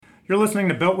You're listening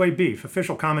to Beltway Beef,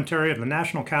 official commentary of the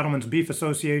National Cattlemen's Beef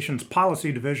Association's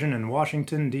Policy Division in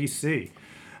Washington, D.C.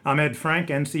 I'm Ed Frank,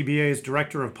 NCBA's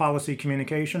Director of Policy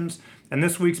Communications, and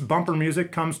this week's bumper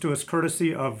music comes to us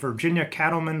courtesy of Virginia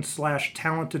cattleman /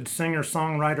 talented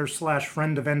singer-songwriter /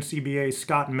 friend of NCBA,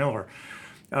 Scott Miller.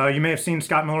 You may have seen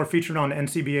Scott Miller featured on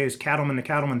NCBA's Cattleman to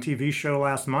Cattleman TV show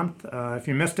last month. If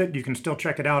you missed it, you can still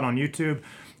check it out on YouTube,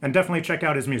 and definitely check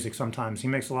out his music sometimes. He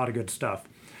makes a lot of good stuff.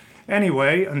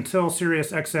 Anyway, until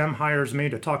SiriusXM hires me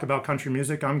to talk about country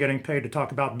music, I'm getting paid to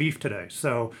talk about beef today.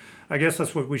 So I guess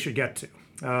that's what we should get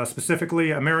to. Specifically,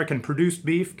 American-produced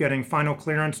beef getting final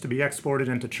clearance to be exported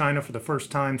into China for the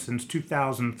first time since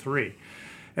 2003.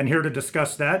 And here to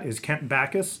discuss that is Kent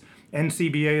Backus,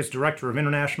 NCBA's Director of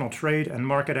International Trade and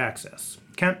Market Access.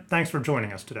 Kent, thanks for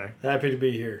joining us today. Happy to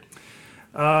be here.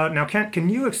 Now, Kent, can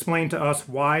you explain to us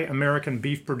why American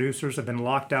beef producers have been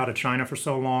locked out of China for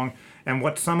so long and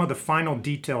what some of the final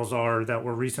details are that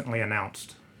were recently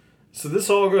announced? So this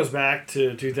all goes back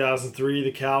to 2003,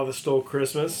 the cow that stole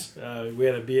Christmas. We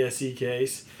had a BSE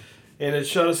case, and it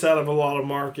shut us out of a lot of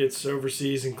markets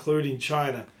overseas, including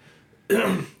China.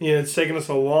 It's taken us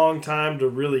a long time to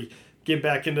really get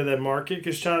back into that market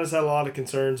because China's had a lot of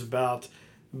concerns about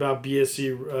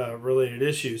BSE related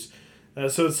issues.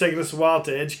 So it's taken us a while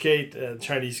to educate the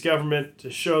Chinese government,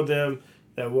 to show them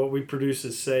that what we produce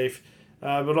is safe.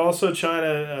 But also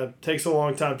China takes a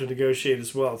long time to negotiate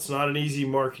as well. It's not an easy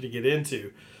market to get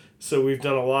into. So we've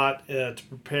done a lot to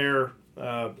prepare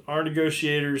our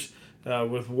negotiators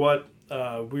with what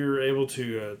we were able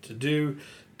to do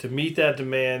to meet that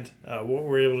demand, what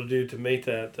we're able to do to meet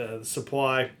that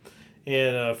supply.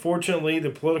 And fortunately, the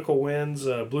political winds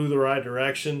blew the right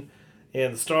direction,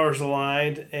 and the stars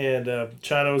aligned, and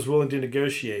China was willing to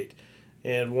negotiate.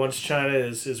 And once China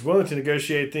is willing to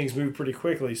negotiate, things move pretty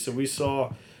quickly. So we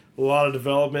saw a lot of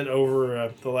development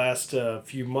over the last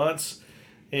few months.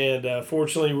 And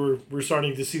fortunately, we're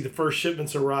starting to see the first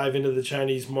shipments arrive into the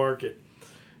Chinese market.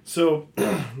 So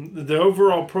the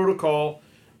overall protocol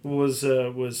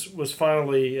was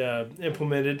finally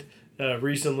implemented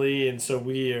recently. And so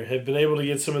we have been able to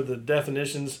get some of the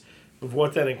definitions of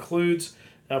what that includes.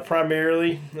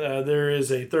 Primarily, there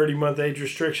is a 30-month age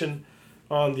restriction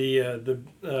on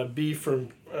the beef from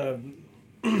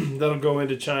that'll go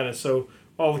into China. So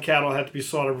all the cattle have to be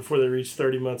slaughtered before they reach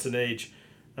 30 months in age.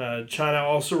 China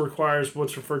also requires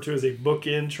what's referred to as a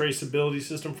bookend traceability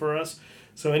system for us.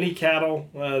 So any cattle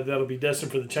that'll be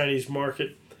destined for the Chinese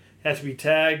market have to be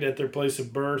tagged at their place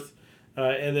of birth,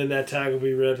 and then that tag will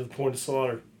be read at the point of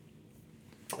slaughter.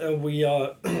 We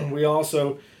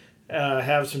also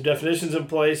have some definitions in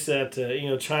place that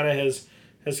China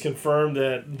has confirmed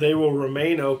that they will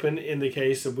remain open in the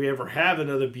case that we ever have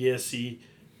another BSE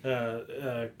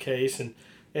case, and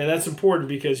that's important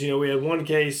because we had one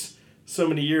case so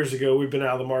many years ago. We've been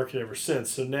out of the market ever since.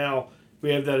 So now we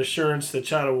have that assurance that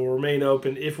China will remain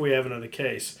open if we have another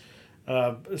case.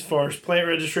 As far as plant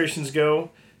registrations go,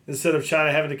 instead of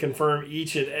China having to confirm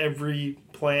each and every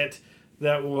plant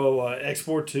that will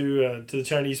export to the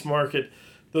Chinese market,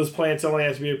 those plants only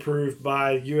have to be approved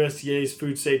by USDA's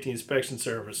Food Safety Inspection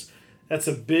Service. That's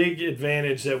a big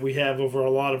advantage that we have over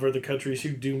a lot of other countries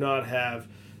who do not have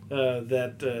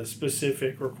that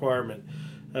specific requirement.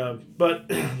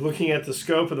 But looking at the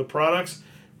scope of the products,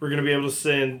 we're going to be able to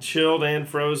send chilled and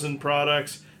frozen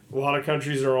products. A lot of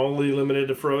countries are only limited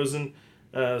to frozen,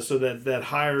 so that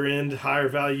higher end, higher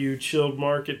value chilled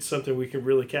market, something we can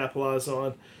really capitalize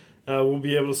on. We'll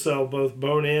be able to sell both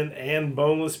bone-in and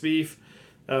boneless beef,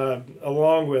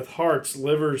 along with hearts,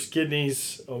 livers,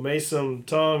 kidneys, omasum,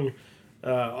 tongue,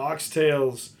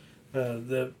 oxtails,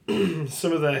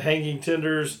 some of the hanging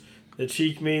tenders, the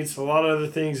cheek meats, a lot of other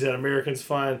things that Americans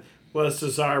find less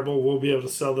desirable. We'll be able to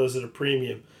sell those at a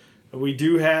premium. We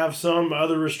do have some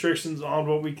other restrictions on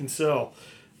what we can sell.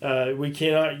 We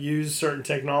cannot use certain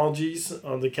technologies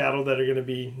on the cattle that are going to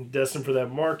be destined for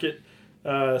that market,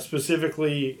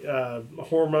 specifically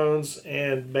hormones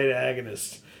and beta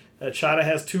agonists. China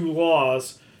has 2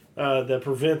 laws that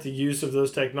prevent the use of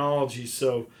those technologies.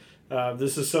 So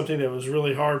this is something that was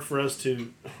really hard for us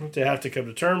to have to come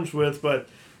to terms with. But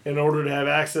in order to have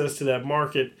access to that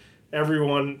market,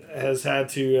 everyone has had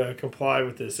to comply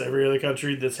with this. Every other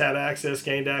country that's had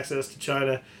gained access to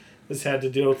China, has had to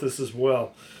deal with this as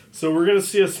well. So we're going to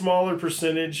see a smaller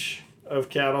percentage of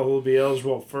cattle who will be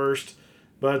eligible first.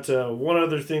 But one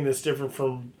other thing that's different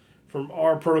from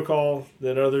our protocol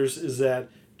than others is that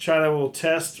China will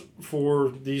test for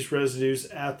these residues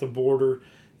at the border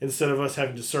instead of us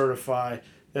having to certify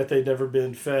that they've never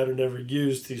been fed or never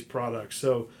used these products.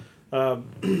 So,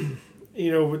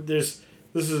 there's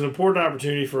this is an important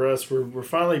opportunity for us. We're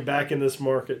finally back in this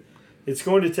market. It's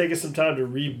going to take us some time to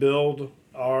rebuild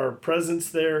our presence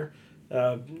there.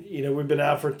 We've been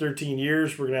out for 13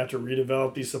 years. We're going to have to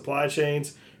redevelop these supply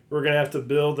chains. We're going to have to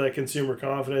build that consumer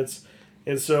confidence.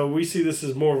 And so we see this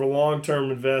as more of a long-term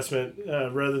investment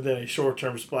rather than a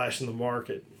short-term splash in the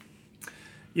market.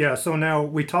 Yeah, so now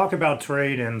we talk about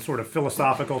trade in sort of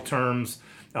philosophical terms,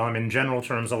 in general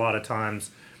terms a lot of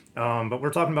times. But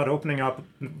we're talking about opening up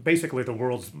basically the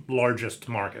world's largest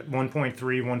market, 1.3,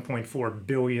 1.4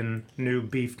 billion new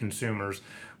beef consumers.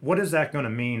 What is that going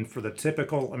to mean for the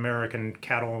typical American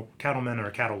cattleman or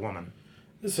cattlewoman?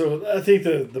 So I think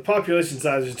the population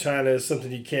size of China is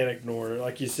something you can't ignore.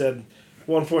 Like you said,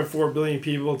 1.4 billion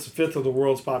people, it's a fifth of the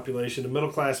world's population. The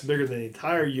middle class bigger than the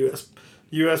entire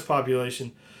U.S.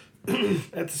 population.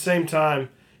 At the same time,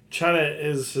 China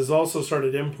has also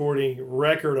started importing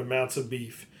record amounts of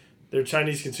beef. They're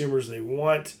Chinese consumers. They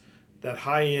want that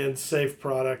high-end, safe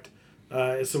product.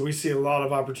 And so we see a lot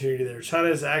of opportunity there. China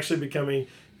is actually becoming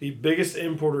the biggest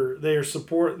importer. They're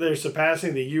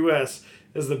surpassing the U.S.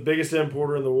 as the biggest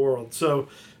importer in the world. So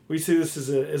we see this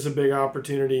as a big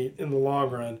opportunity in the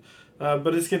long run.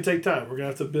 But it's going to take time. We're going to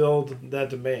have to build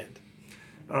that demand.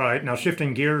 All right, now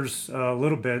shifting gears a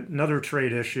little bit, another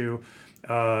trade issue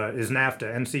is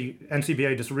NAFTA.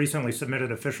 NCBA just recently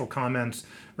submitted official comments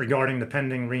regarding the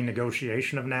pending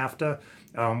renegotiation of NAFTA.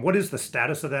 What is the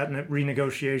status of that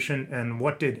renegotiation, and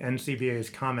what did NCBA's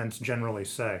comments generally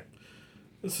say?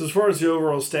 So as far as the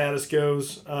overall status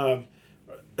goes,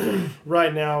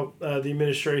 right now the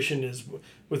administration is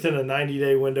within a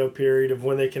 90-day window period of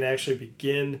when they can actually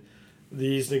begin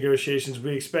these negotiations.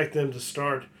 We expect them to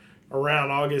start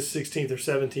around August 16th or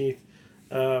 17th.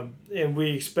 And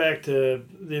we expect the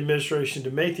administration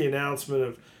to make the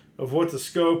announcement of what the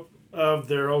scope of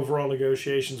their overall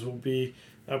negotiations will be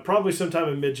probably sometime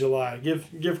in mid-July.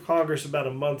 Give Congress about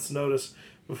a month's notice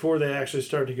before they actually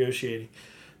start negotiating.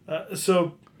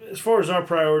 So as far as our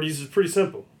priorities, it's pretty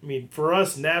simple. I mean, for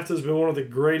us, NAFTA has been one of the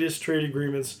greatest trade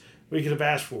agreements we could have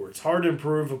asked for. It's hard to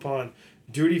improve upon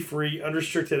duty-free,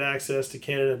 unrestricted access to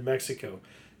Canada and Mexico.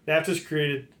 NAFTA's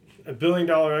created a $1 billion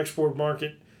export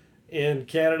market in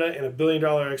Canada and a $1 billion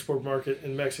export market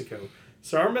in Mexico.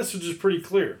 So our message is pretty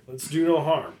clear. Let's do no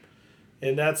harm.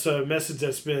 And that's a message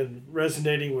that's been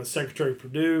resonating with Secretary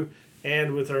Perdue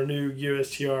and with our new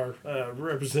USTR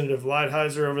Representative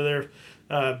Lighthizer over there.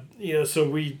 So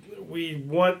we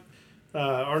want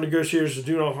our negotiators to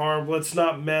do no harm. Let's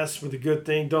not mess with a good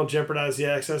thing. Don't jeopardize the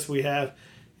access we have.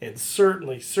 And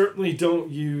certainly don't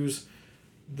use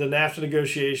the NAFTA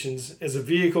negotiations as a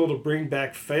vehicle to bring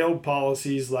back failed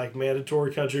policies like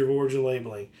mandatory country of origin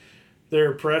labeling. There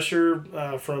are pressure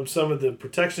from some of the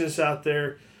protectionists out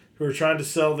there who are trying to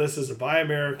sell this as a Buy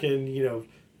American,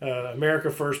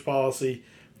 America First policy.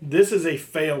 This is a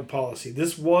failed policy.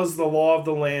 This was the law of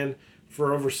the land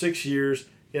for over 6 years.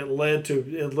 It led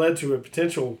to a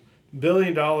potential $1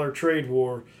 billion trade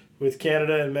war with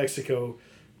Canada and Mexico.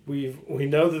 We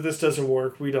know that this doesn't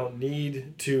work. We don't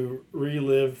need to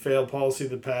relive failed policy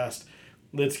of the past.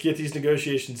 Let's get these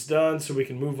negotiations done so we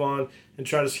can move on and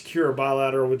try to secure a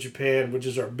bilateral with Japan, which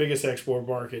is our biggest export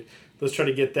market. Let's try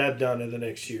to get that done in the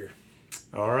next year.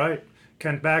 All right.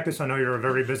 Kent Backus, I know you're a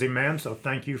very busy man, so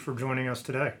thank you for joining us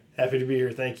today. Happy to be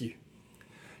here. Thank you.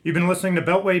 You've been listening to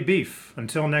Beltway Beef.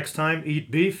 Until next time,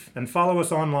 eat beef and follow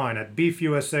us online at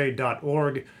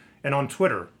beefusa.org and on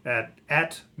Twitter at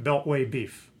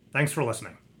BeltwayBeef. Thanks for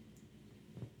listening.